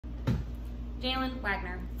Jalen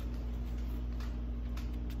Wagner.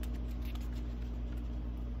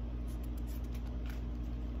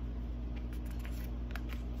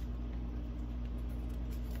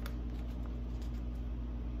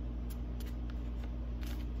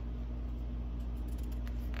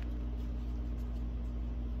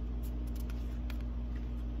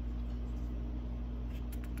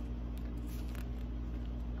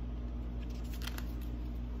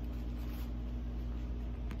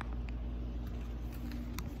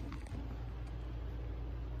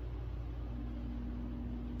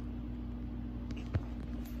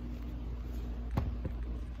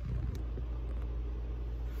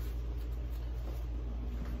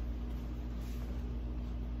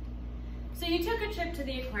 So you took a trip to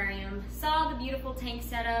the aquarium, saw the beautiful tank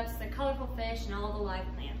setups, the colorful fish, and all the live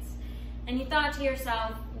plants. And you thought to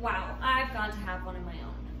yourself, wow, I've got to have one of my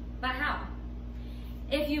own. But how?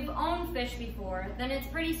 If you've owned fish before, then it's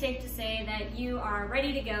pretty safe to say that you are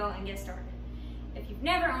ready to go and get started. If you've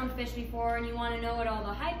never owned fish before and you want to know what all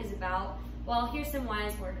the hype is about, well, here's some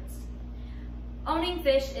wise words. Owning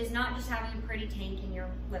fish is not just having a pretty tank in your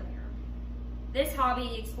living room. This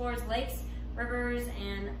hobby explores lakes, rivers,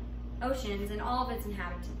 and oceans and all of its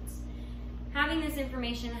inhabitants. Having this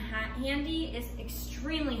information handy is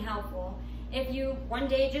extremely helpful if you one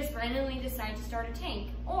day just randomly decide to start a tank,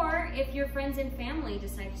 or if your friends and family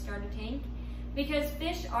decide to start a tank, because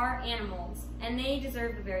fish are animals and they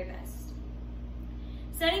deserve the very best.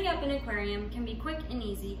 Setting up an aquarium can be quick and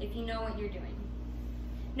easy if you know what you're doing.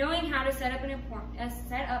 Knowing how to set up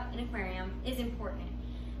an aquarium is important,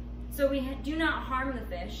 so we do not harm the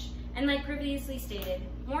fish. And like previously stated,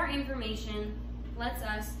 more information lets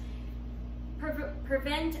us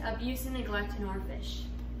prevent abuse and neglect in our fish.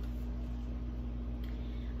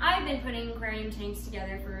 I've been putting aquarium tanks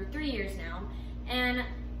together for 3 years now, and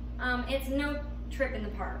it's no trip in the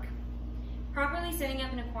park. Properly setting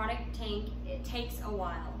up an aquatic tank, it takes a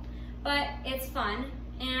while, but it's fun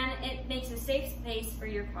and it makes a safe space for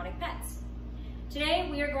your aquatic pets. Today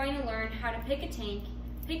we are going to learn how to pick a tank,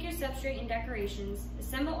 pick your substrate and decorations,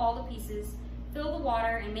 assemble all the pieces, fill the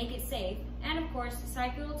water and make it safe, and of course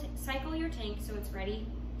cycle your tank so it's ready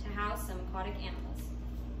to house some aquatic animals.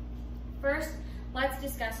 First, let's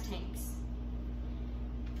discuss tanks.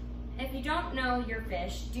 If you don't know your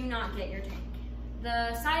fish, do not get your tank.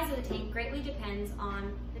 The size of the tank greatly depends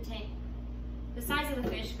on the tank. The size of the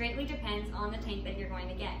fish greatly depends on the tank that you're going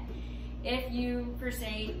to get. If you, per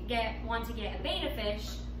se, want to get a betta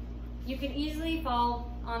fish, you can easily fall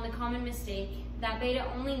on the common mistake that betta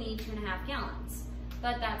only need 2.5 gallons,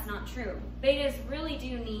 but that's not true. Bettas really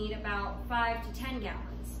do need about 5 to 10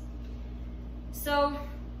 gallons. So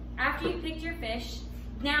after you picked your fish,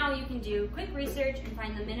 now you can do quick research and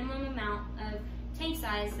find the minimum amount of tank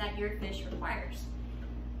size that your fish requires.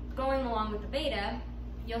 Going along with the betta,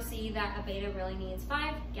 you'll see that a betta really needs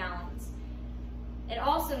 5 gallons. It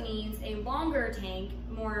also needs a longer tank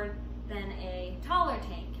more than a taller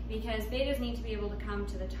tank, because bettas need to be able to come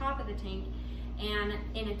to the top of the tank, and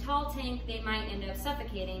in a tall tank they might end up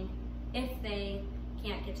suffocating if they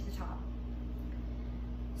can't get to the top.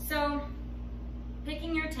 So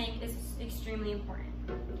picking your tank is extremely important.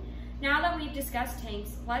 Now that we've discussed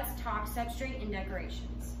tanks, let's talk substrate and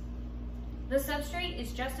decorations. The substrate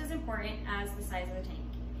is just as important as the size of the tank.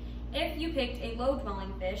 If you picked a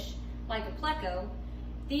low-dwelling fish, like a pleco,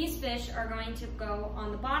 these fish are going to go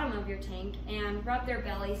on the bottom of your tank and rub their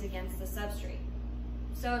bellies against the substrate.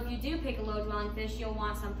 So if you do pick a low-dwelling fish, you'll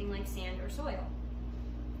want something like sand or soil.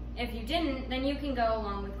 If you didn't, then you can go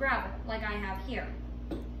along with gravel, like I have here.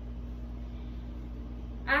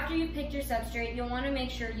 After you've picked your substrate, you'll want to make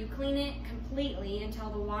sure you clean it completely until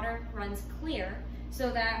the water runs clear, so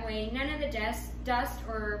that way none of the dust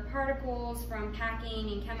or particles from packing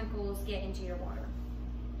and chemicals get into your water.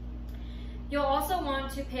 You'll also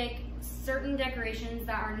want to pick certain decorations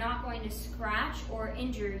that are not going to scratch or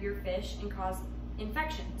injure your fish and cause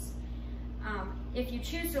infections. If you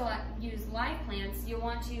choose to use live plants, you'll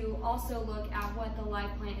want to also look at what the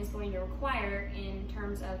live plant is going to require in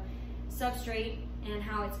terms of substrate and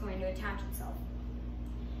how it's going to attach itself.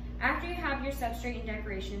 After you have your substrate and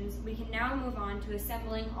decorations, we can now move on to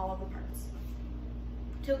assembling all of the parts.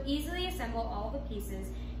 To easily assemble all the pieces,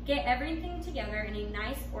 get everything together in a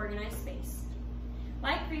nice, organized space.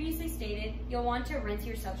 Like previously stated, you'll want to rinse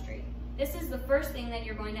your substrate. This is the first thing that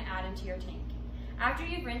you're going to add into your tank. After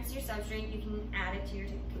you've rinsed your substrate, you can add it to your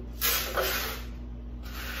tank.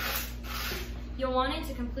 You'll want it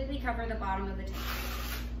to completely cover the bottom of the tank.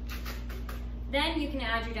 Then you can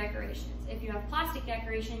add your decorations. If you have plastic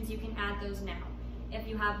decorations, you can add those now. If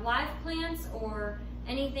you have live plants or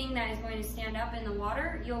anything that is going to stand up in the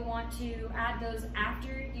water, you'll want to add those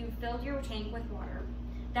after you've filled your tank with water.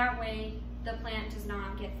 That way, the plant does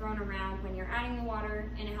not get thrown around when you're adding the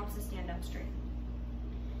water, and it helps to stand up straight.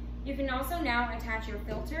 You can also now attach your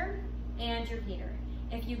filter and your heater.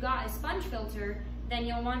 If you got a sponge filter, then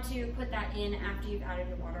you'll want to put that in after you've added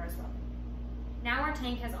your water as well. Now our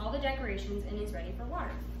tank has all the decorations and is ready for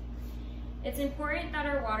water. It's important that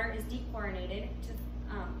our water is dechlorinated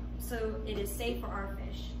so it is safe for our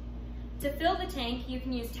fish. To fill the tank, you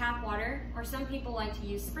can use tap water, or some people like to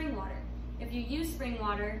use spring water. If you use spring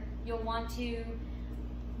water, you'll want to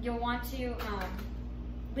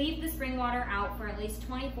leave the spring water out for at least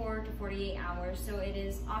 24 to 48 hours so it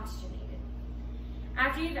is oxygenated.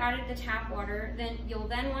 After you've added the tap water, you'll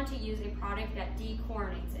want to use a product that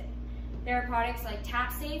dechlorinates it. There are products like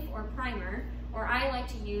TapSafe or Primer, or I like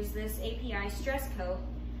to use this API Stress Coat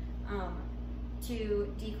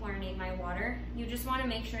to dechlorinate my water. You just want to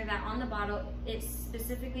make sure that on the bottle it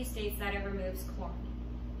specifically states that it removes chlorine.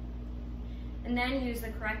 And then use the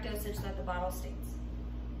correct dosage that the bottle states.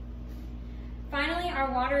 Finally,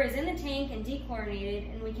 our water is in the tank and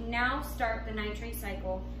dechlorinated, and we can now start the nitrate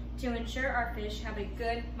cycle to ensure our fish have a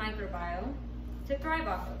good microbiome to thrive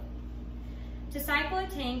off of. To cycle a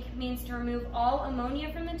tank means to remove all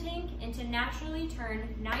ammonia from the tank and to naturally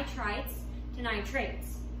turn nitrites to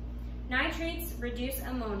nitrates. Nitrates reduce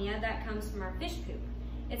ammonia that comes from our fish poop.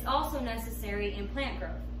 It's also necessary in plant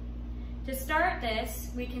growth. To start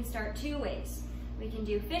this, we can start two ways. We can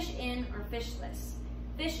do fish in or fishless.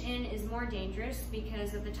 Fish in is more dangerous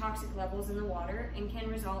because of the toxic levels in the water and can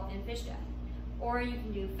result in fish death. Or you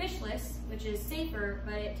can do fishless, which is safer,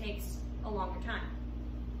 but it takes a longer time.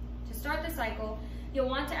 To start the cycle, you'll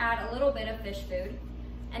want to add a little bit of fish food,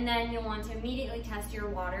 and then you'll want to immediately test your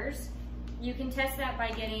waters. You can test that by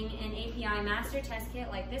getting an API master test kit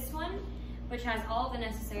like this one, which has all the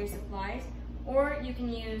necessary supplies, or you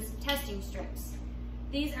can use testing strips.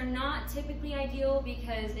 These are not typically ideal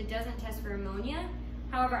because it doesn't test for ammonia.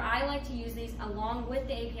 However, I like to use these along with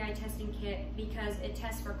the API testing kit because it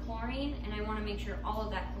tests for chlorine, and I want to make sure all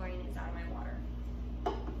of that chlorine is out of my water.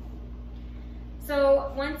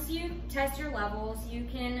 So once you test your levels,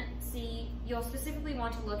 you'll specifically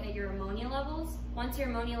want to look at your ammonia levels. Once your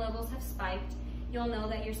ammonia levels have spiked, you'll know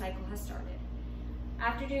that your cycle has started.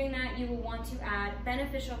 After doing that, you will want to add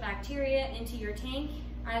beneficial bacteria into your tank.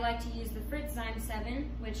 I like to use the Fritzyme 7,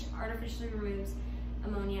 which artificially removes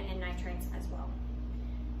ammonia and nitrates as well.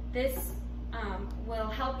 This will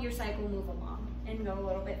help your cycle move along and go a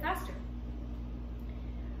little bit faster.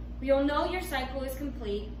 You'll know your cycle is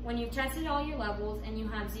complete when you've tested all your levels and you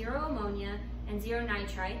have 0 ammonia and 0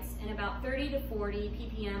 nitrites and about 30 to 40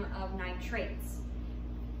 ppm of nitrates.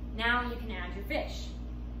 Now you can add your fish.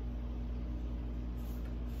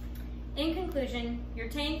 In conclusion, your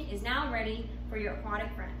tank is now ready for your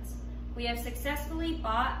aquatic friends. We have successfully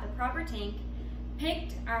bought the proper tank,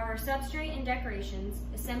 picked our substrate and decorations,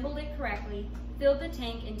 assembled it correctly, filled the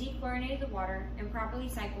tank and dechlorinated the water, and properly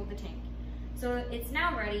cycled the tank. So it's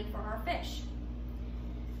now ready for our fish.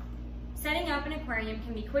 Setting up an aquarium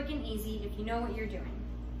can be quick and easy if you know what you're doing.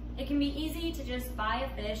 It can be easy to just buy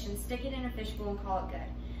a fish and stick it in a fish bowl and call it good.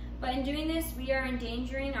 But in doing this, we are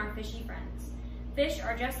endangering our fishy friends. Fish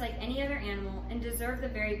are just like any other animal and deserve the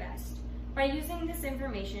very best. By using this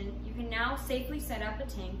information, you can now safely set up a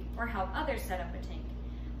tank or help others set up a tank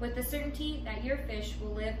with the certainty that your fish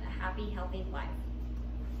will live a happy, healthy life.